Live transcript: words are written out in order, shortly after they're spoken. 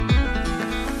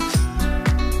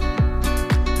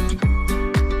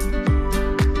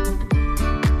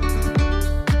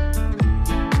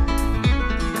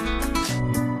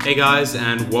Hey guys,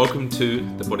 and welcome to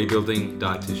the Bodybuilding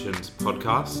Dietitians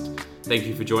podcast. Thank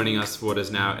you for joining us for what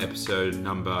is now episode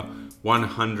number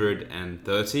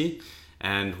 130.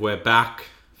 And we're back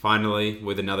finally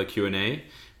with another Q&A,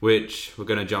 which we're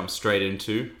going to jump straight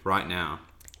into right now.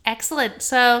 Excellent.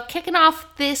 So kicking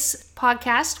off this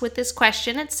podcast with this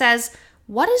question, it says,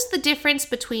 what is the difference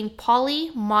between poly,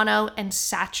 mono, and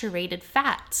saturated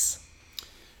fats?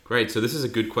 Great. So this is a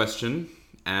good question.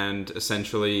 And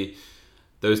essentially,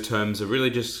 those terms are really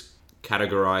just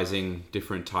categorizing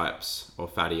different types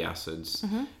of fatty acids.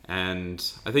 Mm-hmm.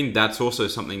 And I think that's also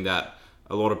something that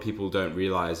a lot of people don't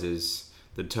realize is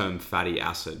the term fatty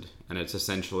acid. And it's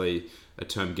essentially a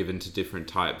term given to different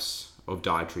types of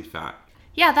dietary fat.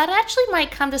 Yeah, that actually might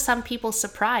come to some people's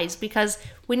surprise because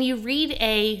when you read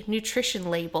a nutrition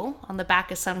label on the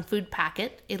back of some food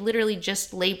packet, it literally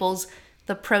just labels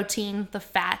the protein, the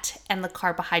fat, and the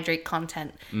carbohydrate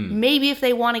content. Maybe if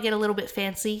they want to get a little bit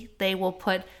fancy, they will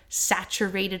put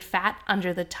saturated fat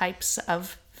under the types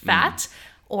of fat,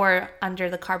 or under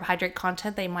the carbohydrate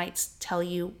content, they might tell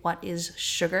you what is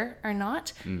sugar or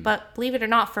not. But believe it or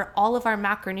not, for all of our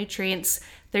macronutrients,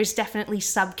 there's definitely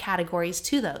subcategories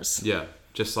to those. Yeah,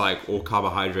 just like all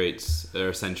carbohydrates are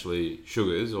essentially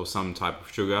sugars or some type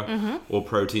of sugar, all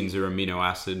proteins are amino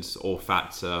acids, all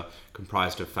fats are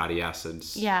comprised of fatty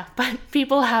acids. Yeah, but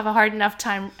people have a hard enough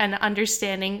time and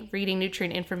understanding reading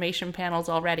nutrient information panels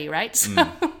already, right? So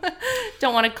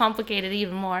don't want to complicate it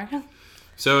even more.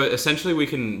 So essentially we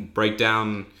can break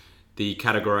down the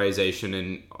categorization,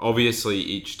 and obviously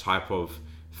each type of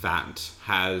fat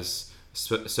has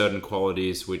certain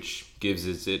qualities which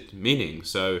gives it meaning.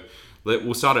 So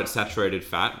we'll start at saturated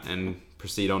fat and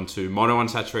proceed on to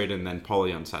monounsaturated and then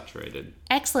polyunsaturated.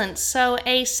 Excellent. So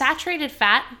a saturated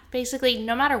fat, basically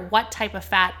no matter what type of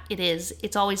fat it is,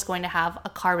 it's always going to have a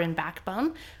carbon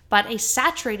backbone. But a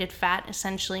saturated fat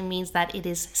essentially means that it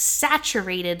is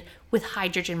saturated with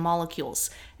hydrogen molecules.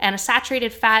 And a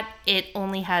saturated fat, it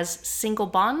only has single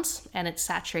bonds and it's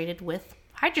saturated with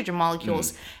hydrogen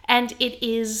molecules. And it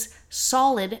is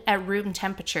solid at room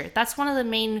temperature. That's one of the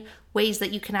main ways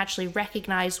that you can actually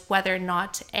recognize whether or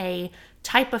not a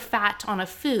type of fat on a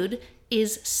food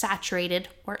is saturated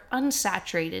or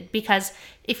unsaturated, because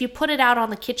if you put it out on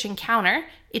the kitchen counter,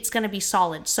 it's going to be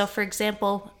solid. So for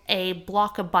example, a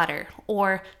block of butter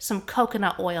or some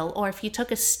coconut oil, or if you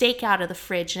took a steak out of the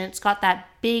fridge and it's got that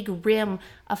big rim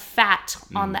of fat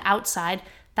on the outside,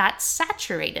 that's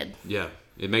saturated. Yeah,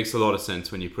 it makes a lot of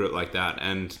sense when you put it like that.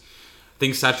 And I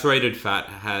think saturated fat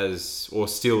has, or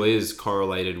still is,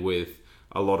 correlated with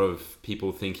a lot of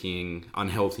people thinking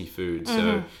unhealthy foods.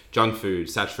 So junk food,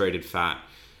 saturated fat,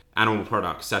 animal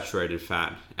products, saturated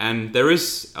fat. And there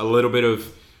is a little bit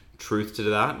of truth to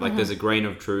that. Like there's a grain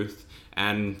of truth.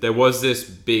 And there was this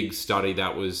big study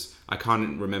that was, I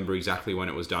can't remember exactly when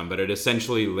it was done, but it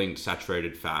essentially linked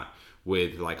saturated fat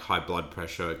with like high blood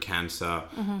pressure, cancer,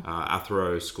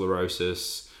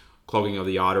 atherosclerosis, clogging of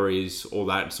the arteries, all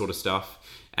that sort of stuff.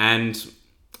 And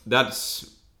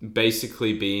that's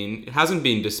basically it hasn't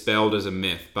been dispelled as a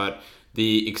myth, but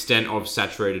the extent of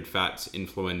saturated fat's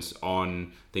influence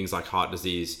on things like heart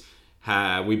disease,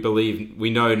 we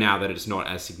know now that it's not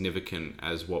as significant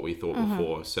as what we thought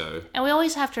before. So, and we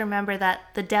always have to remember that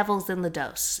the devil's in the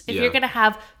dose. If you're going to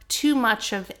have too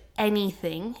much of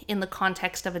anything in the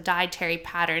context of a dietary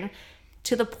pattern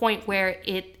to the point where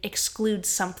it excludes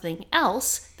something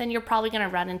else, then you're probably going to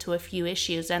run into a few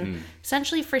issues. And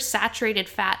essentially for saturated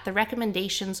fat, the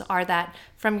recommendations are that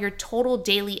from your total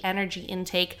daily energy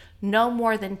intake, no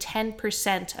more than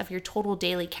 10% of your total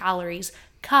daily calories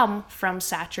come from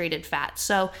saturated fat.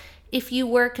 So if you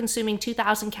were consuming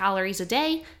 2,000 calories a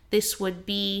day, this would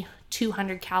be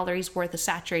 200 calories worth of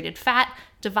saturated fat.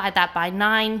 Divide that by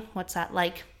 9. What's that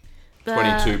like?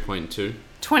 22.2.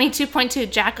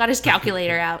 22.2. Jack got his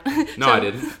calculator out. No, I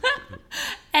didn't.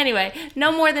 Anyway,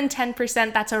 no more than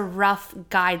 10%. That's a rough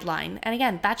guideline. And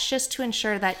again, that's just to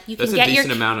ensure that you can get your... That's a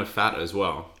decent amount of fat as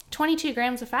well. 22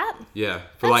 grams of fat? Yeah.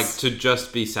 To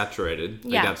just be saturated,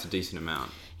 that's a decent amount.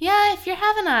 Yeah, if you're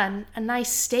having a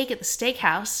nice steak at the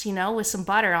steakhouse, with some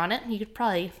butter on it, you could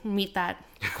probably meet that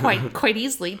quite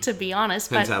easily, to be honest.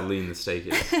 Depends how lean the steak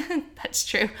is. That's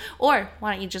true. Or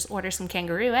why don't you just order some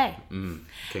kangaroo, eh?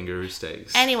 Kangaroo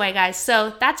steaks. Anyway, guys,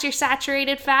 so that's your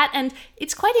saturated fat. And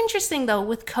it's quite interesting, though,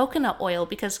 with coconut oil,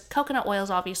 because coconut oil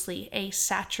is obviously a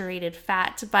saturated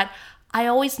fat. But I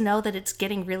always know that it's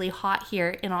getting really hot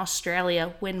here in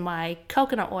Australia when my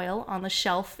coconut oil on the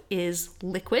shelf is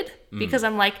liquid, because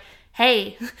I'm like,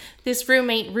 hey, this room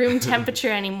ain't room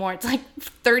temperature anymore. It's like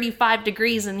 35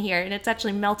 degrees in here, and it's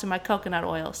actually melting my coconut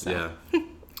oil. So. Yeah.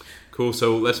 Cool.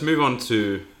 So let's move on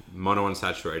to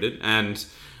monounsaturated. And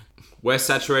where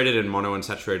saturated and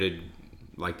monounsaturated,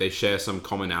 like, they share some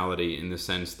commonality in the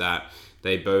sense that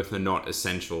they both are not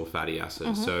essential fatty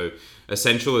acids. So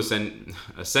essentially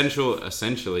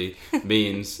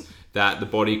means that the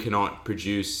body cannot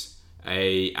produce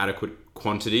a adequate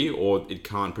quantity, or it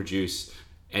can't produce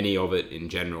any of it in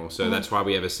general. So that's why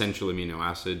we have essential amino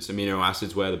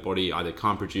acids where the body either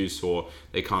can't produce or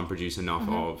they can't produce enough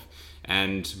of.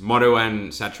 And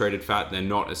monounsaturated fat, they're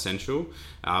not essential.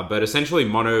 But essentially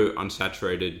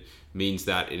monounsaturated means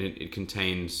that it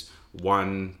contains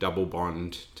one double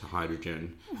bond to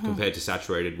hydrogen compared to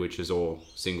saturated, which is all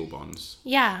single bonds.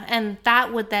 Yeah, and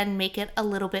that would then make it a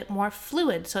little bit more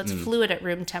fluid. So it's fluid at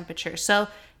room temperature. So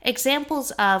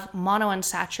examples of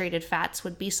monounsaturated fats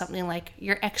would be something like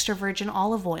your extra virgin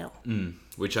olive oil.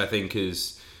 Which I think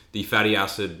is the fatty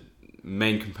acid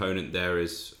main component there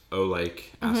is oleic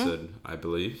acid, I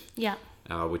believe. Yeah.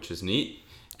 Which is neat.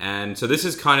 And so this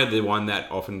is kind of the one that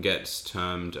often gets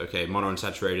termed, okay,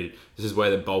 monounsaturated. This is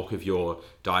where the bulk of your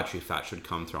dietary fat should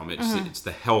come from. It's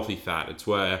the healthy fat. It's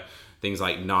where things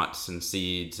like nuts and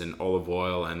seeds and olive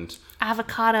oil and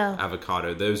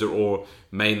avocado, those are all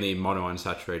mainly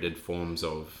monounsaturated forms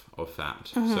of fat.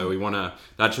 So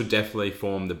that should definitely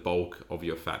form the bulk of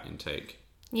your fat intake.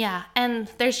 Yeah,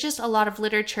 and there's just a lot of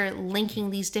literature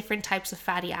linking these different types of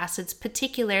fatty acids,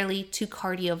 particularly to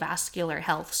cardiovascular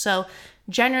health. So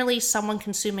generally, someone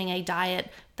consuming a diet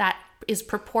that is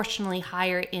proportionally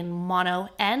higher in mono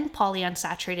and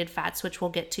polyunsaturated fats, which we'll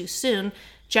get to soon,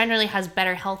 generally has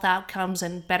better health outcomes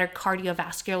and better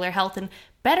cardiovascular health and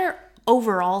better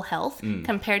overall health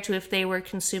compared to if they were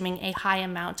consuming a high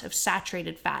amount of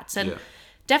saturated fats. And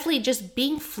definitely just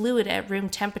being fluid at room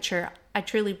temperature, I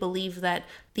truly believe that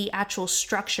the actual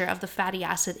structure of the fatty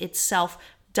acid itself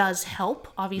does help,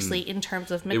 obviously, in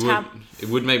terms of It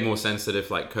would make more sense that if,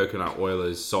 like, coconut oil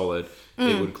is solid,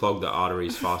 it would clog the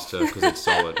arteries faster because it's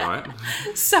solid, right?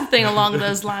 Something along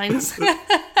those lines.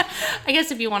 I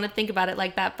guess if you want to think about it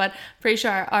like that, but pretty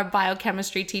sure our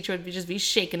biochemistry teacher would just be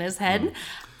shaking his head.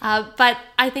 But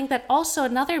I think that also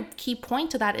another key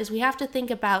point to that is we have to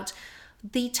think about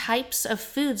the types of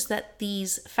foods that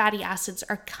these fatty acids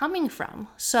are coming from.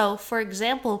 So, for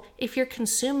example, if you're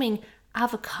consuming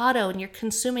avocado and you're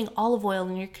consuming olive oil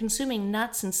and you're consuming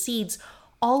nuts and seeds,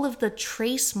 all of the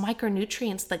trace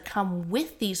micronutrients that come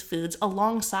with these foods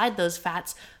alongside those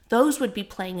fats, those would be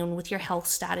playing in with your health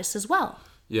status as well.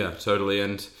 Yeah, totally.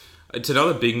 And it's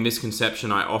another big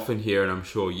misconception I often hear, and I'm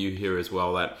sure you hear as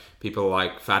well, that people are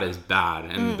like, fat is bad.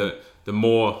 And the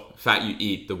more fat you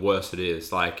eat, the worse it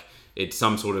is. Like, it's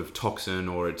some sort of toxin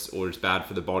or it's bad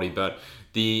for the body. But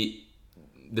the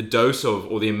dose of,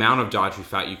 or the amount of dietary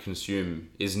fat you consume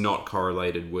is not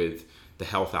correlated with the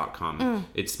health outcome.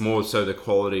 It's more so the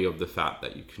quality of the fat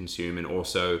that you consume, and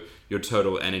also your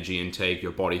total energy intake,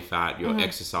 your body fat, your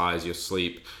exercise, your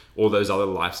sleep, all those other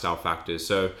lifestyle factors.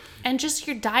 So, and just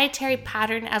your dietary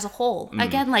pattern as a whole.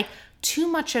 Again, like, too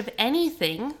much of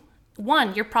anything,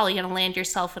 one, you're probably going to land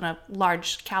yourself in a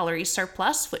large calorie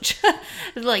surplus, which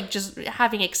like just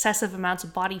having excessive amounts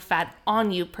of body fat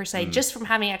on you per se, just from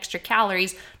having extra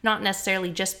calories, not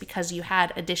necessarily just because you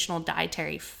had additional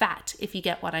dietary fat, if you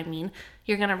get what I mean.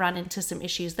 You're going to run into some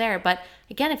issues there. But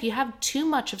again, if you have too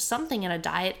much of something in a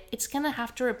diet, it's going to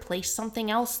have to replace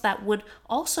something else that would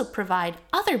also provide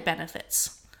other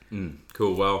benefits.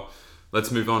 Cool. Well,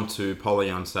 let's move on to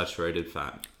polyunsaturated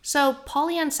fat. So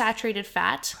polyunsaturated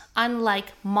fat,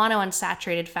 unlike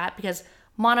monounsaturated fat, because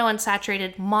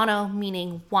monounsaturated, mono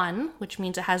meaning one, which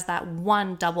means it has that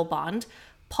one double bond.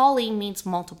 Poly means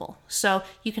multiple. So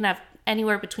you can have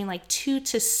anywhere between like 2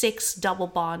 to 6 double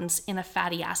bonds in a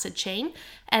fatty acid chain.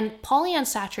 And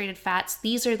polyunsaturated fats,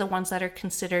 these are the ones that are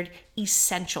considered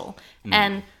essential.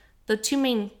 And the two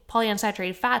main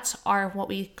polyunsaturated fats are what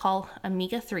we call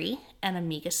omega-3 and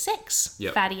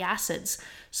omega-6 fatty acids.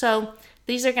 So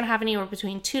these are going to have anywhere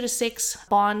between 2 to 6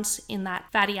 bonds in that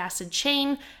fatty acid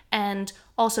chain. And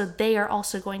also they are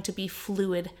also going to be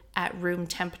fluid at room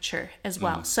temperature as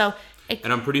well. So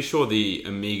and I'm pretty sure the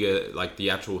omega, like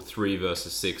the actual 3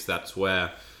 versus 6, that's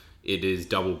where it is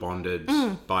double bonded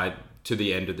to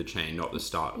the end of the chain, not the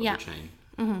start of the chain.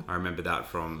 I remember that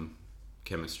from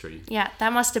chemistry. Yeah,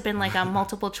 that must have been like a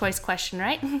multiple choice question,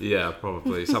 right? Yeah,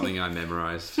 probably. Something I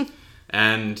memorized.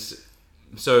 And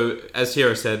so, as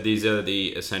Hira said, these are the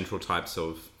essential types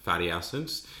of fatty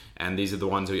acids. And these are the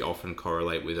ones we often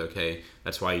correlate with, okay,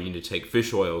 that's why you need to take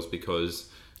fish oils, because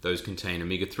those contain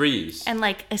omega-3s. And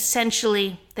like,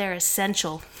 essentially, they're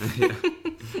essential. Yeah,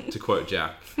 to quote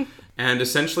Jack. And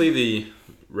essentially the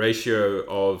ratio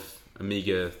of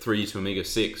omega-3 to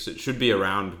omega-6, it should be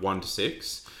around 1 to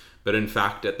 6. But in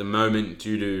fact, at the moment,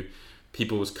 due to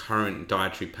people's current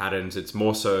dietary patterns, it's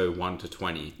more so 1 to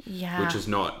 20, which is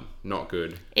not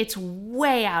good. It's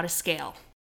way out of scale.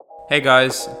 Hey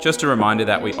guys, just a reminder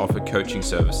that we offer coaching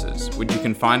services, which you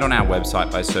can find on our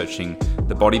website by searching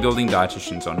The Bodybuilding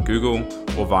Dietitians on Google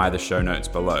or via the show notes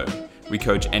below. We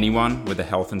coach anyone with a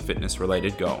health and fitness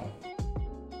related goal.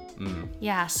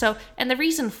 Yeah, so, and the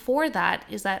reason for that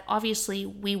is that obviously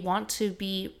we want to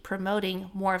be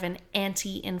promoting more of an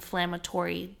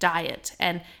anti-inflammatory diet.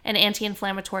 And an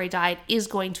anti-inflammatory diet is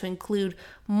going to include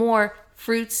more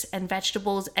fruits and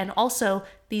vegetables, and also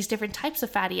these different types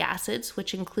of fatty acids,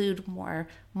 which include more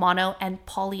mono and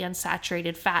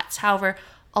polyunsaturated fats. However,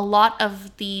 a lot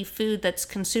of the food that's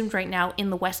consumed right now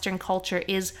in the Western culture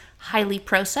is highly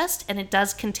processed, and it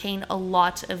does contain a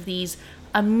lot of these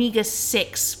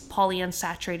omega-6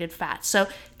 polyunsaturated fats. So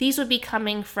these would be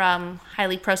coming from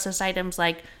highly processed items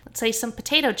like, let's say, some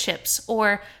potato chips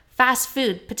or fast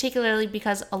food, particularly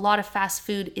because a lot of fast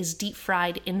food is deep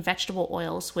fried in vegetable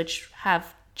oils, which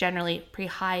have generally pretty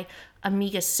high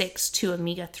omega-6 to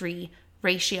omega-3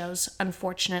 ratios,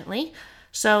 unfortunately.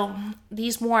 So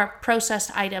these more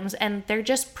processed items, and they're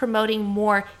just promoting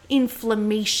more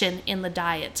inflammation in the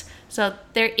diet. So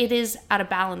there, it is out of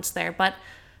balance there, but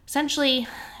essentially,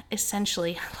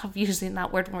 I love using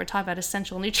that word when we're talking about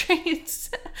essential nutrients.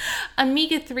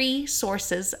 Omega-3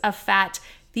 sources of fat,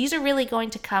 these are really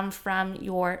going to come from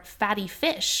your fatty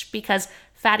fish, because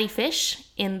fatty fish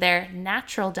in their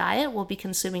natural diet will be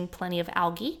consuming plenty of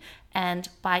algae. And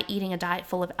by eating a diet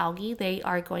full of algae, they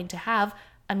are going to have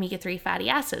omega-3 fatty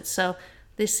acids. So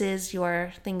this is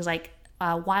your things like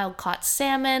wild-caught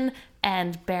salmon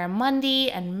and barramundi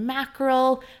and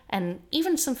mackerel and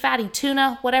even some fatty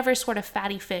tuna, whatever sort of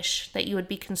fatty fish that you would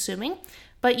be consuming.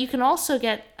 But you can also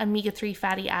get omega-3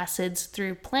 fatty acids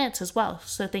through plants as well.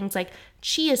 So things like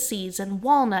chia seeds and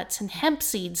walnuts and hemp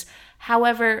seeds.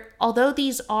 However, although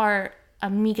these are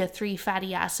omega-3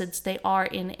 fatty acids, they are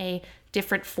in a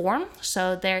different form.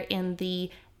 So they're in the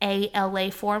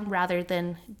ALA form rather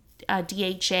than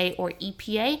DHA or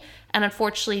EPA, and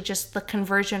unfortunately just the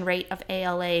conversion rate of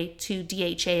ALA to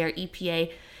DHA or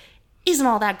EPA isn't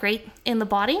all that great in the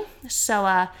body.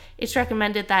 So it's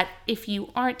recommended that if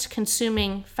you aren't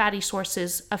consuming fatty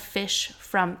sources of fish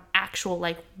from actual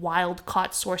like wild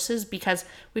caught sources, because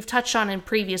we've touched on in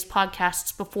previous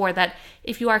podcasts before that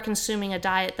if you are consuming a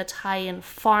diet that's high in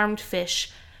farmed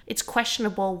fish, it's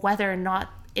questionable whether or not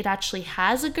it actually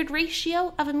has a good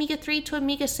ratio of omega-3 to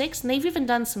omega-6. And they've even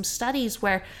done some studies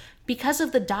where because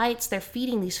of the diets they're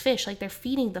feeding these fish, like they're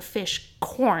feeding the fish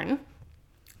corn,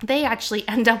 they actually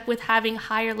end up with having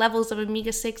higher levels of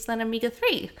omega-6 than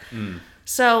omega-3.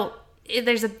 So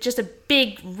there's just a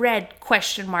big red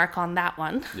question mark on that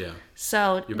one. Yeah.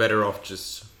 So you're better off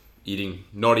just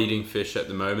not eating fish at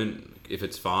the moment if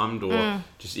it's farmed, or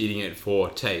just eating it for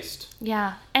taste.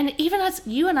 Yeah. And even as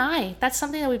you and I, that's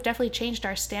something that we've definitely changed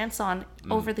our stance on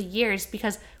over the years,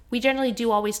 because we generally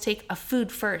do always take a food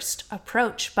first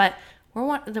approach, but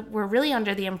we're really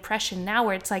under the impression now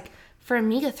where it's like for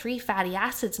omega-3 fatty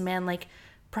acids, man, like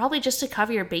probably just to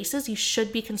cover your bases, you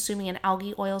should be consuming an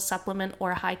algae oil supplement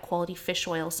or a high quality fish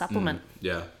oil supplement.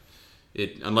 Yeah.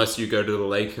 Unless you go to the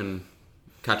lake and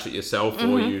catch it yourself,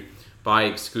 or you buy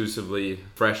exclusively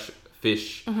fresh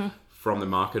fish from the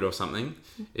market or something,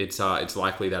 it's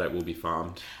likely that it will be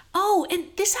farmed. Oh, and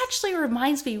this actually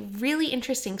reminds me, really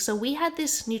interesting. So we had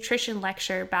this nutrition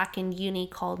lecture back in uni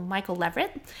called Michael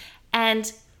Leverett,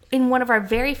 and in one of our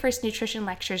very first nutrition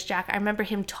lectures, Jack, I remember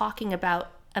him talking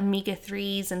about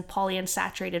omega-3s and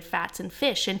polyunsaturated fats in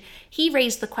fish, and he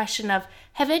raised the question of,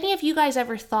 have any of you guys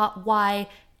ever thought why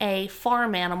a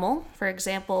farm animal, for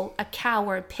example, a cow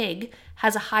or a pig,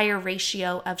 has a higher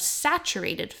ratio of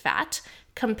saturated fat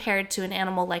compared to an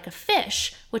animal like a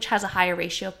fish, which has a higher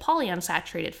ratio of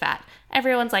polyunsaturated fat?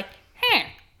 Everyone's like,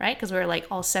 right? Because we were like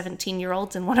all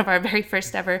 17-year-olds in one of our very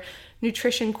first ever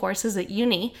nutrition courses at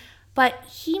uni. But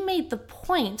he made the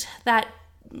point that,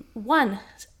 one,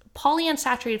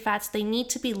 polyunsaturated fats, they need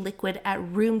to be liquid at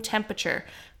room temperature.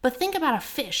 But think about a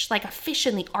fish, like a fish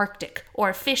in the Arctic, or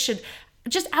a fish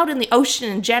just out in the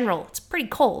ocean in general. It's pretty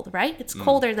cold, right? It's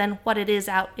colder than what it is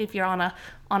out if you're on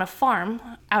a farm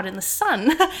out in the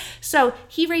sun. So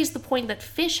he raised the point that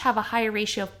fish have a higher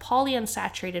ratio of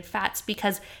polyunsaturated fats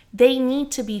because they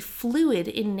need to be fluid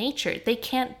in nature. They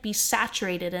can't be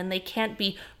saturated and they can't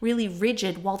be really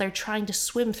rigid while they're trying to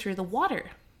swim through the water.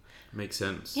 Makes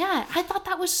sense. Yeah, I thought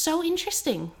that was so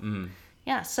interesting.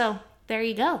 Yeah, so there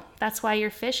you go. That's why your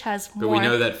fish has more. But we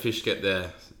know that fish get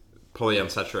their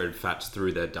polyunsaturated fats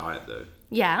through their diet, though.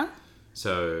 Yeah.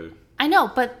 So I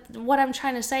know, but what I'm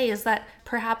trying to say is that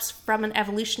perhaps from an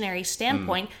evolutionary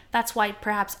standpoint, that's why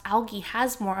perhaps algae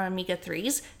has more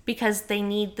omega-3s, because they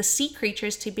need the sea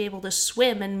creatures to be able to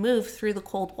swim and move through the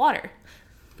cold water.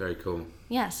 Very cool.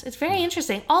 Yes, it's very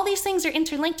interesting. All these things are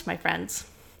interlinked, my friends.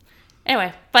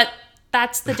 Anyway, but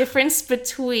that's the difference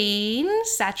between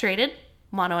saturated,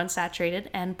 monounsaturated,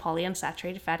 and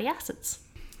polyunsaturated fatty acids.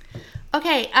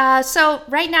 Okay, so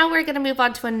right now we're going to move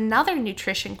on to another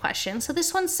nutrition question. So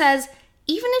this one says,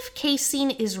 even if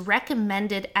casein is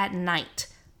recommended at night,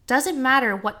 does it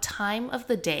matter what time of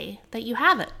the day that you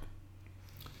have it?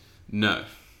 No.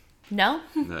 No?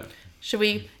 No. Should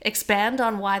we expand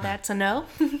on why that's a no?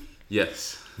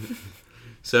 Yes.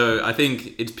 So I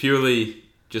think it's purely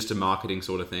just a marketing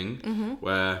sort of thing,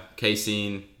 where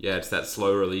casein, it's that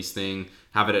slow release thing.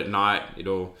 Have it at night.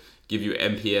 It'll give you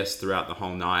MPS throughout the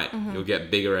whole night. You'll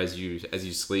get bigger as you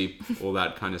sleep, all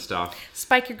that kind of stuff.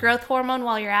 Spike your growth hormone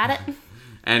while you're at it.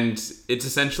 And it's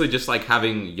essentially just like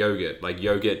having yogurt. Like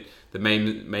yogurt, the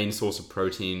main source of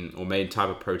protein or main type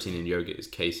of protein in yogurt is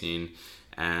casein.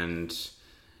 And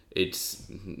it's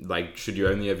like, should you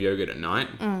only have yogurt at night?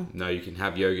 No, you can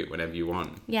have yogurt whenever you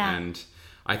want. Yeah. And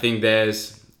I think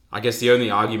I guess the only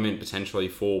argument potentially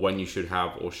for when you should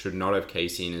have or should not have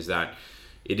casein is that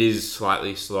it is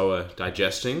slightly slower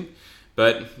digesting.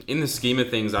 But in the scheme of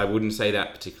things, I wouldn't say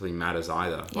that particularly matters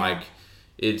either. Yeah. Like,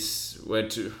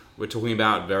 we're talking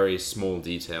about very small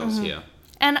details here.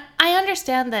 And I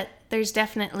understand that there's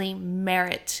definitely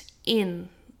merit in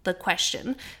the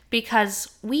question,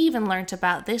 because we even learned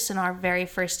about this in our very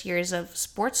first years of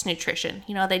sports nutrition.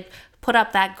 You know, they'd put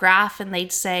up that graph and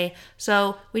they'd say,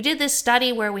 so we did this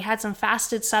study where we had some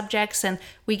fasted subjects and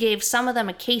we gave some of them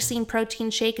a casein protein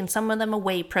shake and some of them a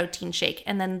whey protein shake.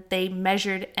 And then they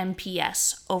measured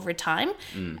MPS over time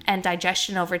and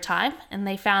digestion over time. And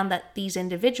they found that these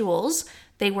individuals,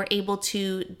 they were able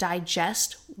to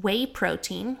digest whey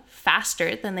protein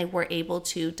faster than they were able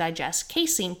to digest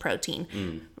casein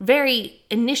protein very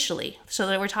initially. So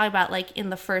that we're talking about like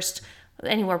in the first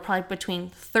anywhere probably between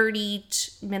 30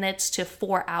 minutes to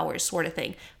 4 hours sort of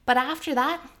thing. But after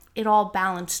that, it all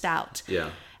balanced out.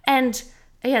 Yeah. And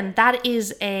again, that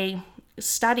is a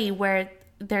study where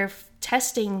they're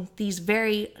testing these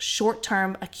very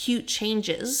short-term acute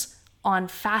changes on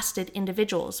fasted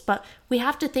individuals. But we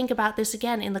have to think about this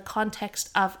again in the context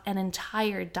of an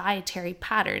entire dietary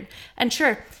pattern. And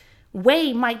sure,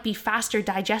 whey might be faster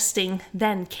digesting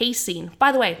than casein.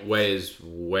 By the way, Whey is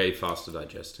way faster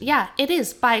digesting. yeah, it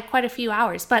is by quite a few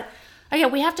hours. But okay,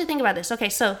 we have to think about this. Okay,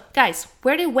 so guys,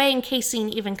 where did whey and casein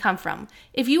even come from?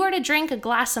 If you were to drink a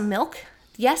glass of milk,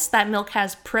 yes, that milk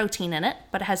has protein in it,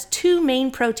 but it has two main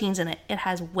proteins in it. It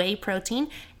has whey protein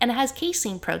and it has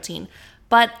casein protein.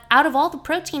 But out of all the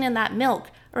protein in that milk,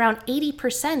 around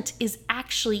 80% is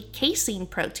actually casein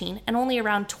protein and only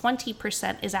around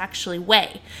 20% is actually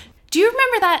whey. Do you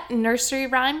remember that nursery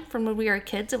rhyme from when we were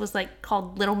kids? It was like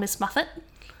called Little Miss Muffet.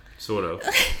 Sort of.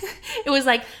 It was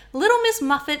like, Little Miss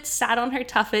Muffet sat on her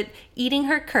tuffet, eating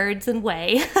her curds and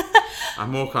whey.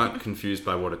 I'm more kind of confused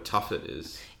by what a tuffet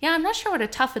is. Yeah, I'm not sure what a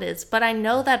tuffet is, but I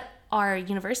know that our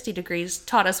university degrees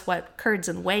taught us what curds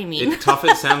and whey mean.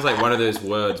 Tuffet sounds like one of those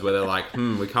words where they're like,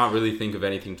 we can't really think of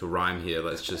anything to rhyme here.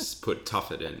 Let's just put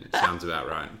tuffet in. It sounds about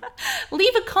right.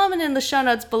 Leave a comment in the show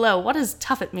notes below. What does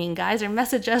tuffet mean, guys? Or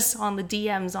message us on the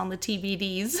DMs on the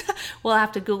TBDs. We'll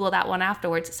have to Google that one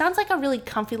afterwards. It sounds like a really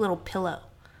comfy little pillow.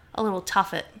 A little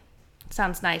tuffet.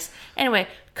 Sounds nice. Anyway,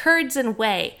 curds and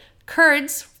whey.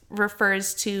 Curds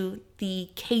refers to the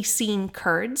casein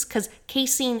curds, because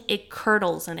casein, it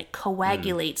curdles and it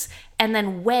coagulates. And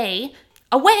then whey,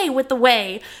 away with the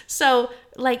whey. So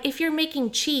like if you're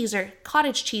making cheese, or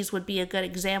cottage cheese would be a good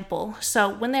example.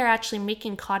 So when they're actually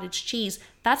making cottage cheese,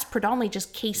 that's predominantly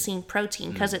just casein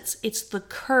protein, because it's the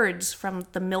curds from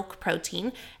the milk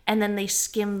protein, and then they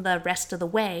skim the rest of the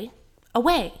whey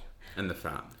away. And the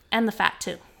fat. And the fat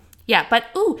too. Yeah, but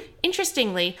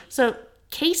interestingly, so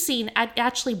casein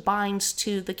actually binds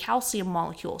to the calcium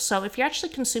molecule. So if you're actually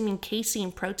consuming casein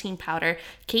protein powder,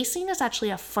 casein is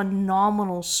actually a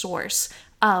phenomenal source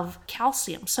of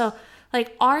calcium. So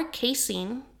like our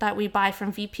casein that we buy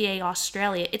from VPA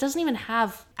Australia, it doesn't even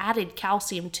have added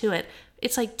calcium to it.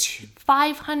 It's like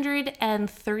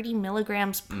 530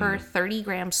 milligrams per 30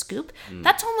 gram scoop.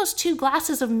 That's almost 2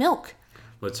 glasses of milk.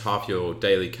 Well, it's half your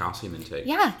daily calcium intake.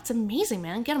 Yeah, it's amazing,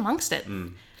 man. Get amongst it. I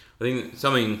think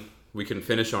something we can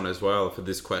finish on as well for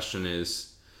this question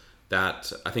is that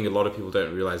I think a lot of people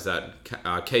don't realize that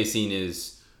casein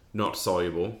is not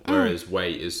soluble, whereas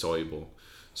whey is soluble.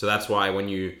 So that's why when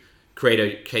you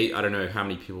I don't know how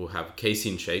many people have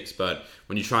casein shakes, but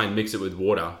when you try and mix it with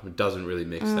water, it doesn't really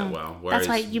mix that well. Whereas, that's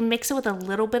why you mix it with a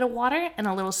little bit of water and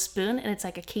a little spoon, and it's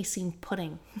like a casein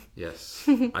pudding. Yes.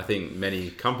 I think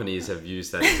many companies have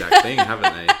used that exact thing,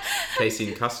 haven't they?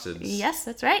 Casein custards. Yes,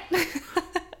 that's right.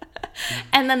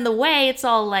 And then the whey, it's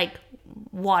all like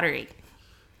watery.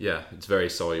 Yeah, it's very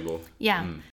soluble. Yeah.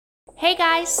 Hey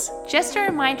guys, just a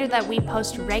reminder that we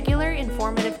post regular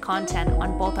informative content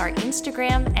on both our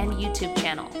Instagram and YouTube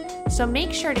channel. So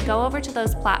make sure to go over to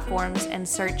those platforms and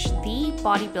search The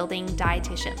Bodybuilding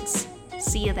Dietitians.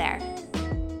 See you there.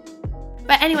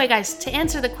 But anyway guys, to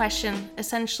answer the question,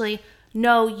 essentially,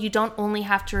 no, you don't only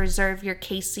have to reserve your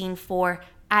casein for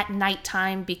at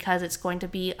nighttime because it's going to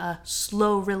be a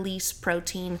slow release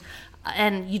protein.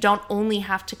 And you don't only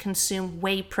have to consume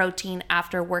whey protein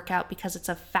after workout because it's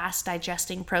a fast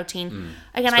digesting protein.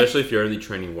 Again, especially if you're only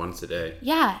training once a day.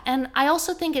 Yeah, and I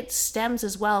also think it stems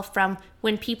as well from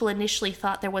when people initially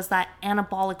thought there was that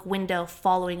anabolic window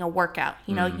following a workout.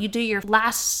 You know, you do your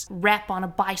last rep on a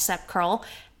bicep curl,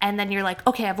 and then you're like,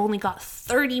 okay, I've only got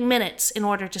 30 minutes in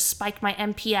order to spike my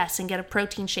MPS and get a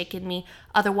protein shake in me.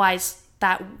 Otherwise,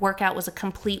 that workout was a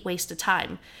complete waste of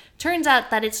time. Turns out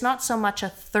that it's not so much a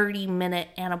 30-minute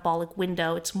anabolic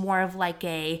window. It's more of like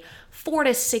a 4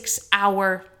 to 6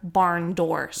 hour barn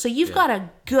door. So you've got a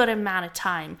good amount of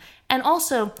time. And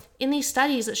also, in these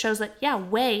studies, it shows that,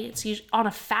 whey, it's on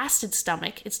a fasted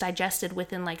stomach, it's digested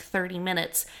within like 30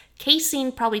 minutes.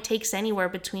 Casein probably takes anywhere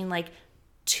between like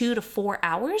 2 to 4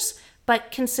 hours.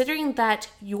 But considering that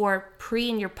your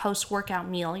pre and your post-workout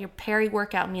meal, your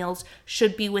peri-workout meals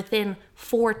should be within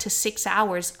 4 to 6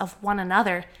 hours of one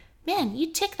another, man,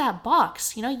 you tick that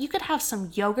box. You know, you could have some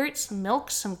yogurt, some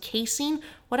milk, some casein,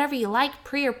 whatever you like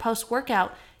pre or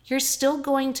post-workout. You're still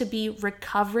going to be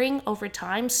recovering over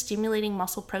time, stimulating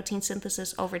muscle protein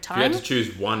synthesis over time. If you had to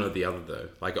choose one or the other though,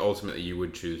 like ultimately you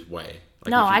would choose whey.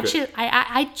 Like no,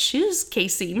 I choose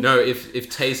casein. No, if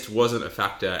taste wasn't a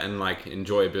factor and like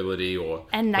enjoyability or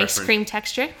and nice cream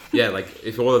texture. Yeah, like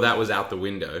if all of that was out the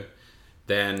window,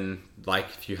 then like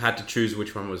if you had to choose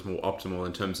which one was more optimal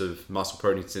in terms of muscle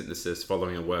protein synthesis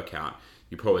following a workout,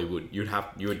 you probably would.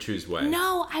 You would choose whey.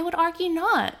 No, I would argue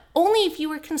not. Only if you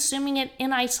were consuming it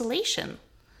in isolation.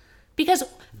 Because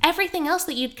everything else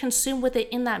that you'd consume with it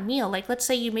in that meal, like let's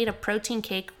say you made a protein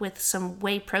cake with some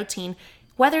whey protein,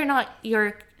 whether or not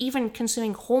you're even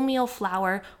consuming wholemeal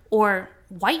flour or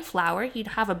white flour, you'd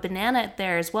have a banana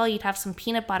there as well, you'd have some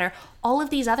peanut butter, all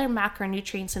of these other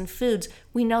macronutrients and foods,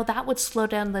 we know that would slow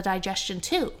down the digestion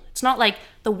too. It's not like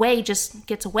the whey just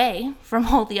gets away from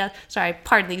all the other, sorry,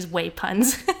 pardon these whey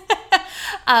puns.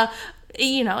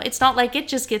 You know, it's not like it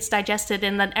just gets digested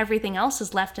and then everything else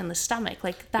is left in the stomach.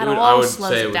 Like that all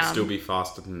slows it down. I would say it would still be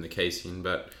faster than the casein,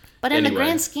 but anyway. In the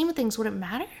grand scheme of things, would it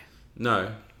matter?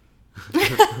 No.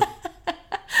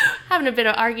 Having a bit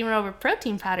of argument over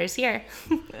protein powders here.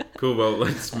 Cool, well,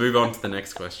 let's move on to the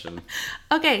next question.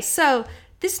 Okay, so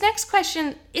this next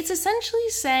question, it's essentially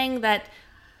saying that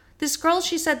this girl,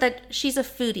 she said that she's a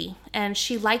foodie and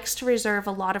she likes to reserve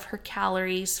a lot of her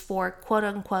calories for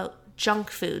quote-unquote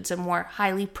junk foods and more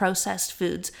highly processed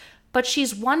foods. But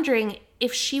she's wondering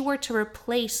if she were to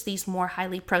replace these more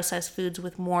highly processed foods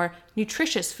with more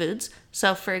nutritious foods.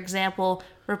 So, for example,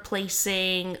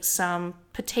 replacing some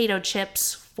potato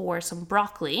chips for some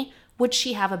broccoli, would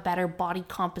she have a better body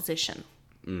composition?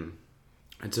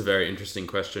 It's a very interesting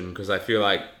question because I feel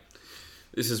like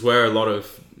this is where a lot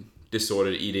of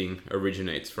disordered eating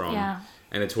originates from. Yeah.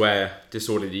 And it's where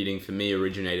disordered eating for me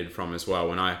originated from as well.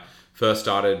 When I first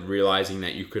started realizing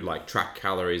that you could like track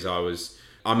calories, I was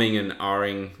umming and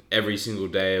ahhing every single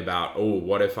day about,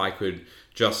 what if I could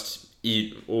just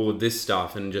eat all of this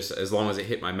stuff and just as long as it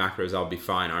hit my macros, I'll be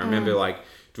fine. I remember like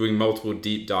doing multiple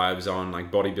deep dives on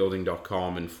like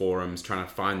bodybuilding.com and forums trying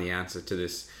to find the answer to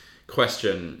this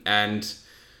question. And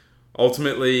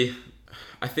ultimately,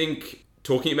 I think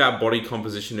talking about body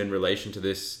composition in relation to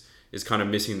this is kind of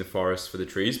missing the forest for the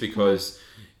trees because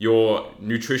your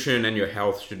nutrition and your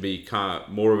health should be kind of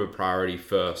more of a priority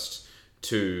first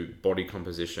to body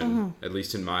composition, at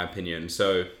least in my opinion.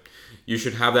 So you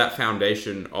should have that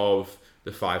foundation of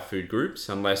the 5 food groups,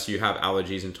 unless you have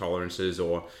allergies, intolerances,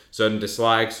 or certain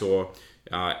dislikes, or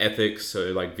ethics,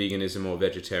 so like veganism or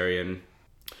vegetarian.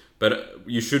 But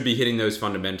you should be hitting those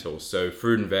fundamentals. So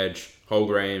fruit and veg, whole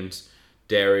grains,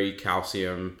 dairy,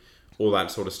 calcium, all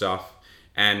that sort of stuff.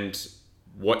 And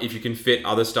what if you can fit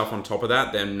other stuff on top of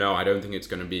that, then no, I don't think it's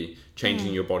going to be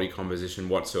changing your body composition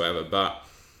whatsoever. But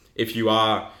if you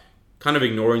are kind of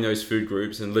ignoring those food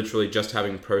groups and literally just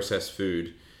having processed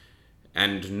food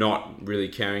and not really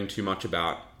caring too much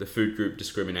about the food group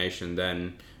discrimination,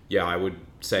 then yeah, I would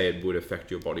say it would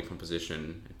affect your body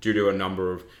composition due to a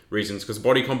number of reasons. Because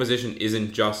body composition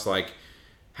isn't just like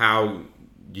how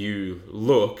you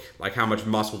look, like how much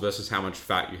muscle versus how much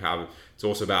fat you have. It's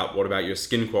also about what about your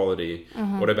skin quality,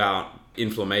 what about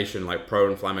inflammation, like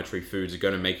pro-inflammatory foods are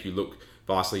going to make you look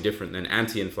vastly different than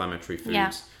anti-inflammatory foods.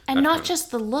 Yeah. And not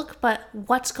just the look, but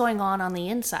what's going on the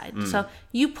inside. So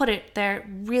you put it there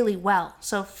really well.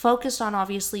 So focus on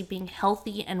obviously being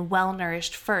healthy and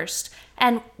well-nourished first.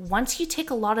 And once you tick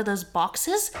a lot of those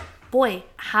boxes, boy,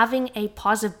 having a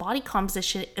positive body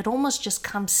composition, it almost just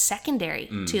comes secondary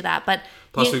to that. But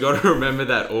plus, we got to remember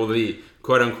that all the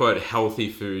quote-unquote healthy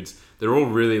foods, they're all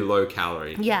really low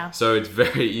calorie. Yeah. So it's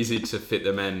very easy to fit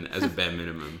them in as a bare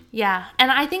minimum. Yeah. And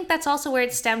I think that's also where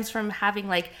it stems from having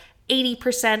like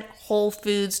 80% whole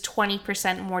foods,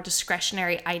 20% more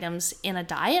discretionary items in a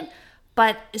diet.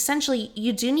 But essentially,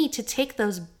 you do need to tick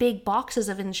those big boxes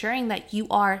of ensuring that you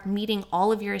are meeting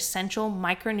all of your essential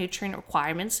micronutrient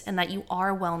requirements and that you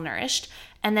are well nourished.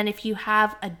 And then if you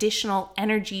have additional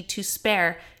energy to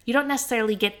spare, you don't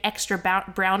necessarily get extra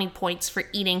brownie points for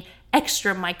eating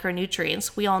extra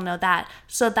micronutrients. We all know that.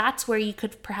 So that's where you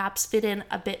could perhaps fit in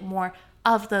a bit more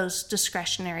of those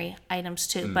discretionary items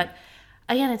too. But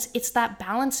again, it's that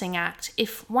balancing act.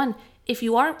 If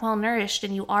you aren't well nourished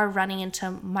and you are running into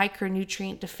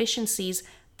micronutrient deficiencies,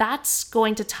 that's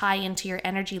going to tie into your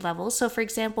energy levels. So for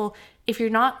example, if you're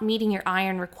not meeting your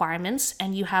iron requirements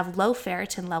and you have low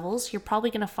ferritin levels, you're probably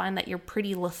going to find that you're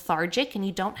pretty lethargic and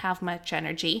you don't have much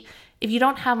energy. If you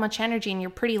don't have much energy and you're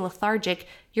pretty lethargic,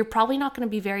 you're probably not going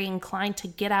to be very inclined to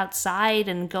get outside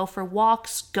and go for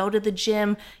walks, go to the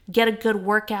gym, get a good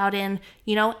workout in,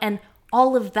 and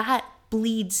all of that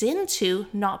bleeds into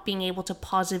not being able to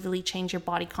positively change your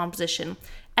body composition.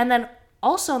 And then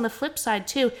also on the flip side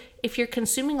too, if you're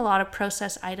consuming a lot of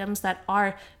processed items that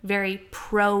are very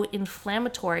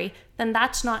pro-inflammatory, then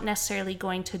that's not necessarily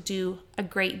going to do a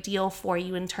great deal for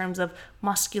you in terms of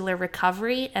muscular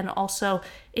recovery. And also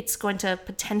it's going to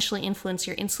potentially influence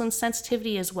your insulin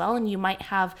sensitivity as well. And you might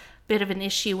have a bit of an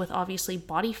issue with obviously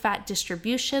body fat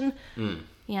distribution.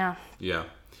 Yeah.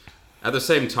 At the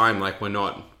same time, like, we're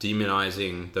not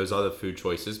demonizing those other food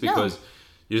choices because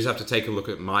you just have to take a look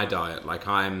at my diet. Like,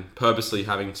 I'm purposely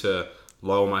having to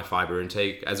lower my fiber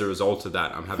intake. As a result of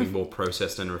that, I'm having more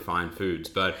processed and refined foods.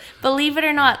 But believe it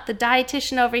or not, the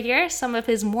dietitian over here, some of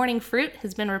his morning fruit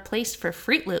has been replaced for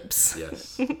Fruit Loops.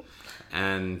 Yes.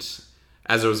 And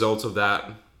as a result of that,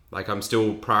 like, I'm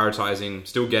still prioritizing,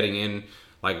 still getting in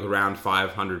like around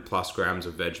 500 plus grams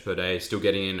of veg per day, still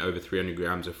getting in over 300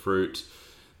 grams of fruit.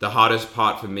 The hardest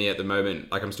part for me at the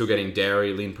moment, like, I'm still getting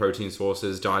dairy, lean protein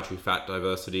sources, dietary fat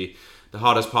diversity. The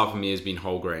hardest part for me has been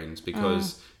whole grains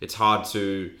because it's hard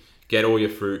to get all your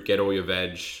fruit, get all your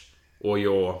veg, all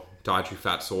your dietary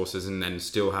fat sources, and then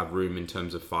still have room in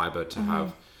terms of fiber to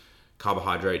have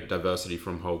carbohydrate diversity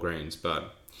from whole grains.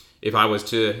 But if I was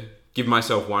to give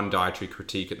myself one dietary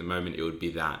critique at the moment, it would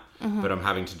be that. But I'm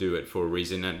having to do it for a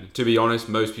reason. And to be honest,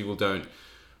 most people don't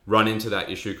run into that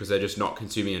issue because they're just not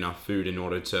consuming enough food in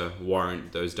order to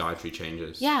warrant those dietary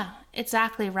changes. Yeah,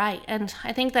 exactly right. And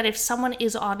I think that if someone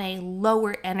is on a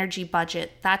lower energy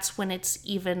budget, that's when it's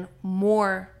even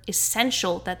more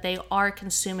essential that they are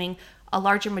consuming a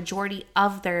larger majority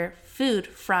of their food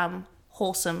from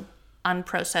wholesome,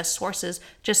 unprocessed sources,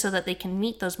 just so that they can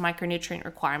meet those micronutrient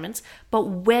requirements. But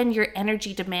when your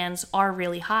energy demands are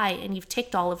really high and you've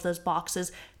ticked all of those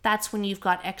boxes, that's when you've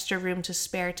got extra room to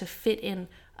spare to fit in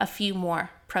a few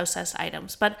more processed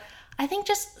items. But I think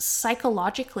just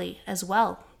psychologically as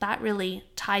well, that really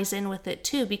ties in with it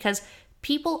too, because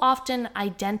people often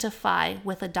identify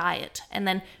with a diet. And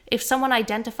then if someone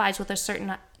identifies with a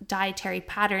certain dietary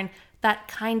pattern, that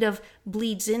kind of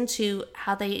bleeds into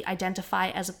how they identify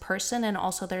as a person and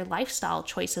also their lifestyle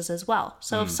choices as well.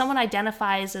 So if someone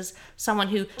identifies as someone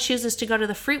who chooses to go to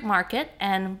the fruit market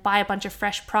and buy a bunch of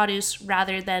fresh produce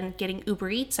rather than getting Uber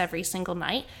Eats every single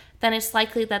night, then it's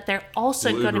likely that they're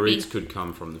also going to be... Uber Eats could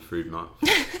come from the fruit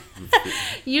market.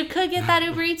 You could get that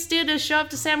Uber Eats dude to show up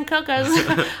to Sam Coco's.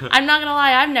 I'm not going to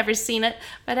lie, I've never seen it.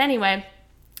 But anyway,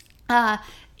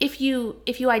 if you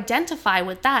identify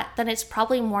with that, then it's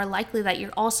probably more likely that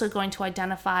you're also going to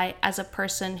identify as a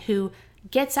person who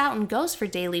gets out and goes for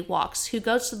daily walks, who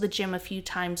goes to the gym a few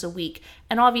times a week.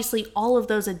 And obviously all of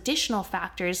those additional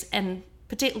factors, and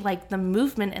particularly like the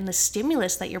movement and the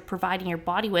stimulus that you're providing your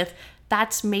body with,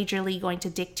 that's majorly going to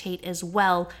dictate as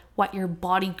well what your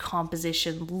body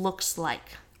composition looks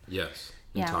like. Yes,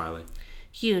 entirely.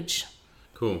 Huge.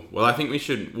 Cool. Well, I think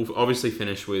we'll obviously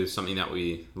finish with something that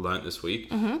we learnt this week,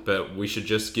 but we should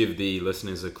just give the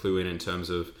listeners a clue in terms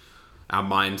of our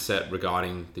mindset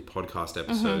regarding the podcast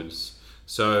episodes.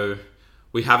 So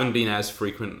we haven't been as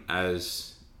frequent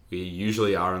as we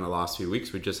usually are in the last few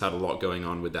weeks. We just had a lot going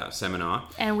on with that seminar.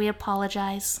 And we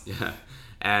apologize. Yeah.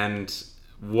 And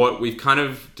what we've kind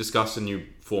of discussed a new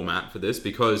format for this,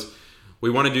 because we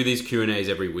want to do these Q&As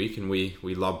every week, and we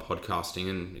love podcasting,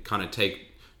 and it kind of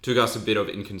took us a bit of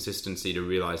inconsistency to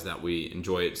realize that we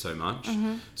enjoy it so much.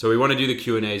 So we want to do the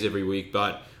Q&As every week,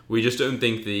 but we just don't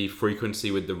think the frequency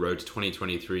with the road to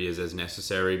 2023 is as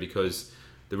necessary, because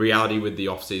the reality with the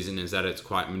off season is that it's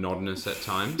quite monotonous at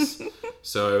times.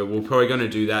 So we're probably going to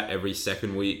do that every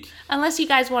second week. Unless you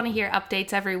guys want to hear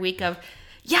updates every week of,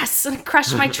 yes, I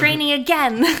crushed my training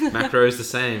again. Macro is the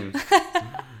same.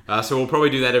 So we'll probably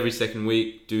do that every second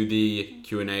week, do the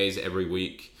Q&As every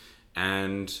week.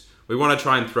 And we want to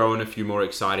try and throw in a few more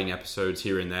exciting episodes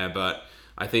here and there. But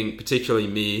I think particularly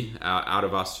me, out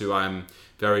of us two, I'm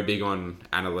very big on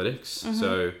analytics.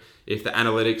 So if the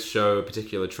analytics show a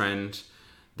particular trend,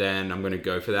 then I'm going to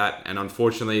go for that. And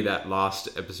unfortunately, that last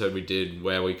episode we did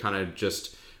where we kind of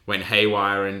just went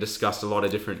haywire and discussed a lot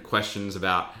of different questions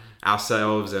about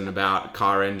ourselves and about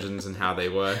car engines and how they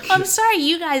work. I'm sorry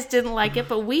you guys didn't like it,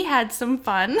 but we had some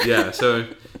fun. Yeah, so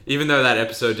even though that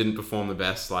episode didn't perform the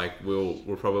best, like we'll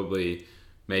probably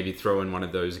maybe throw in one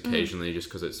of those occasionally just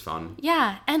because it's fun.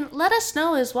 Yeah, and let us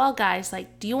know as well, guys.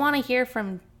 Like, do you want to hear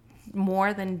from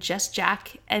more than just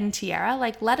Jack and Tiara?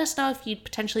 Like, let us know if you'd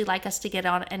potentially like us to get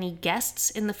on any guests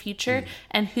in the future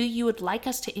and who you would like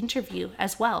us to interview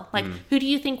as well. Like, who do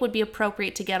you think would be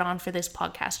appropriate to get on for this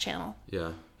podcast channel?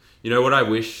 Yeah. You know what I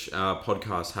wish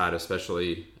podcasts had,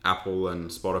 especially Apple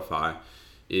and Spotify,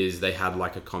 is they had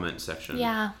like a comment section.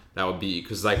 Yeah. That would be,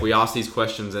 because like we ask these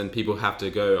questions and people have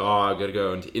to go, I got to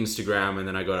go into Instagram and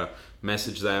then I got to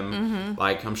message them.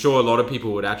 Like, I'm sure a lot of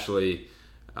people would actually,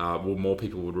 more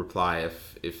people would reply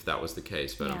if that was the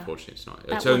case, but unfortunately it's not.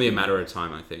 It's only a matter of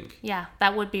time, I think. Yeah,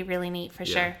 that would be really neat for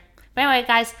sure. But anyway,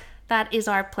 guys, that is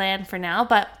our plan for now.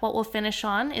 But what we'll finish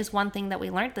on is one thing that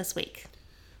we learned this week.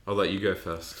 I'll let you go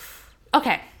first.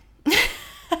 Okay.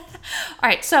 All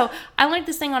right, so I learned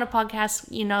this thing on a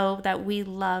podcast. You know that we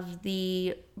love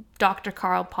the Dr.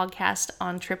 Carl podcast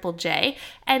on Triple J.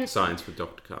 And Science with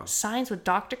Dr. Carl. Science with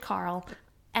Dr. Carl.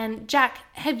 And Jack,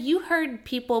 have you heard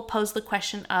people pose the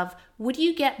question of, would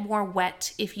you get more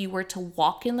wet if you were to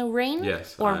walk in the rain?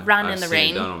 Yes. Or run in the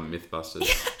rain? I've seen it done on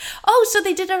Mythbusters. Oh, so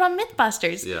they did it on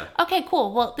Mythbusters. Yeah. Okay,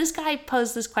 cool. Well, this guy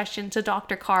posed this question to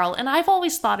Dr. Carl, and I've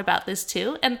always thought about this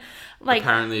too. And like,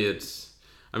 apparently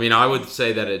I would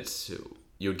say that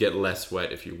you'd get less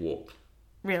wet if you walk.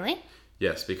 Really?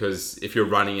 Yes, because if you're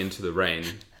running into the rain,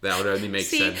 that would only make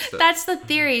sense. That's the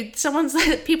theory.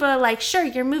 People are like, sure,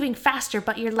 you're moving faster,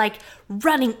 but you're like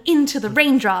running into the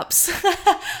raindrops.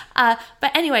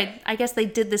 But anyway, I guess they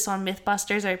did this on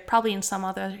Mythbusters or probably in some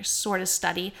other sort of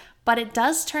study. But it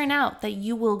does turn out that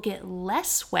you will get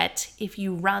less wet if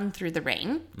you run through the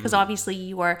rain, because obviously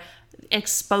you are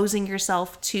exposing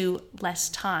yourself to less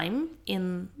time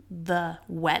in the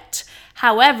wet.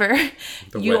 However,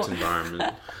 wet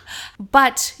environment.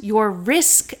 But your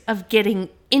risk of getting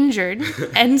injured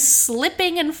and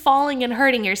slipping and falling and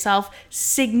hurting yourself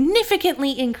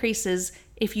significantly increases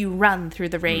if you run through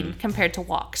the rain compared to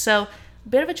walk. So, a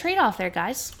bit of a trade-off there,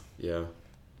 guys. Yeah.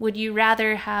 Would you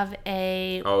rather have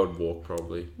I would walk,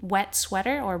 probably. Wet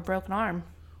sweater or a broken arm?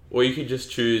 Or you could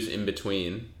just choose in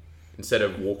between. Instead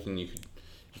of walking, you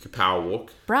could power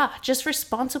walk. Bruh, just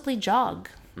responsibly jog.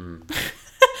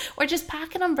 Or just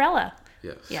pack an umbrella.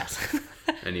 Yes.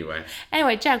 Anyway,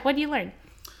 Jack, what did you learn?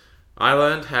 I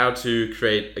learned how to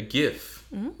create a GIF.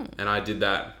 And I did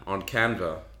that on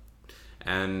Canva.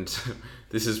 And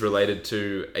this is related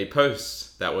to a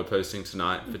post that we're posting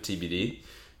tonight for TBD.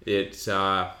 It's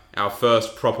our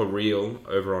first proper reel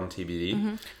over on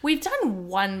TBD. We've done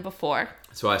one before.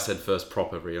 So I said first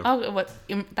proper reel. Oh, what?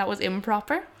 That was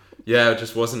improper? Yeah, it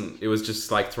just wasn't. It was just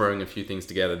like throwing a few things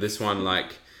together. This one,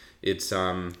 like, it's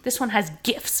This one has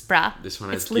GIFs, bruh. This one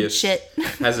has it's GIFs. Legit.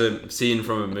 Has a scene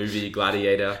from a movie,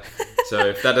 Gladiator. So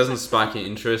if that doesn't spark your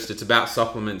interest, it's about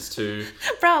supplements too.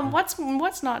 Bro,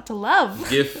 what's not to love?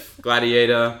 GIF,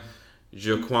 Gladiator,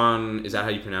 Joaquin, is that how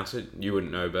you pronounce it? You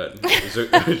wouldn't know, but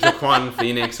Joaquin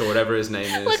Phoenix or whatever his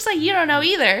name is. Looks like you don't know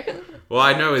either. Well,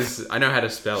 I know how to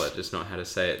spell it, just not how to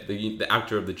say it. The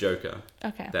actor of the Joker.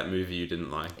 Okay. That movie you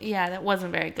didn't like. Yeah, that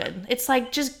wasn't very good. It's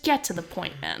like, just get to the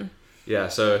point, man. Yeah,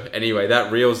 so anyway,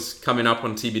 that reel's coming up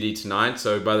on TBD tonight,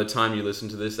 so by the time you listen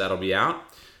to this, that'll be out.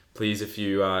 Please, if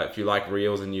you like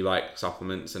reels and you like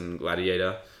supplements and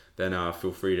Gladiator, then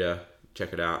feel free to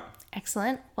check it out.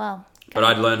 Excellent. Well, but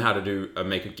I'd learned how to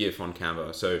make a GIF on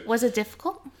Canva. So was it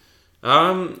difficult?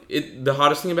 The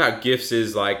hardest thing about GIFs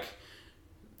is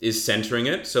centering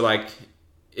it. So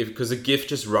because a GIF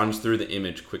just runs through the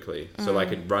image quickly. So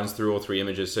it runs through all 3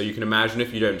 images. So you can imagine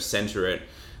if you don't center it,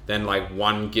 then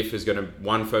one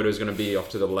photo is gonna be off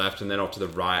to the left and then off to the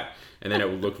right, and then it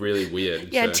will look really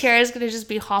weird. Yeah, Tara's gonna just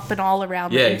be hopping all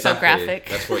around the infographic. Exactly.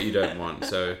 That's what you don't want.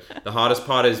 So the hardest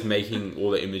part is making all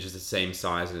the images the same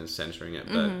size and centering it.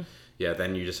 But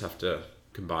then you just have to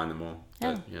combine them all.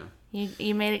 Yeah. But, yeah.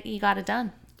 You made it. You got it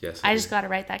done. Yes. I just got to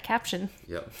write that caption.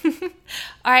 Yep.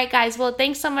 All right, guys. Well,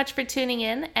 thanks so much for tuning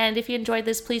in. And if you enjoyed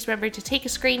this, please remember to take a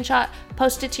screenshot,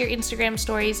 post it to your Instagram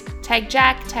stories, tag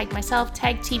Jack, tag myself,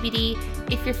 tag TBD.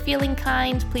 If you're feeling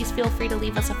kind, please feel free to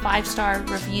leave us a 5-star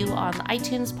review on the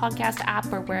iTunes podcast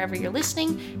app or wherever you're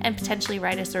listening, and potentially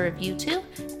write us a review too.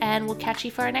 And we'll catch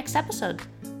you for our next episode.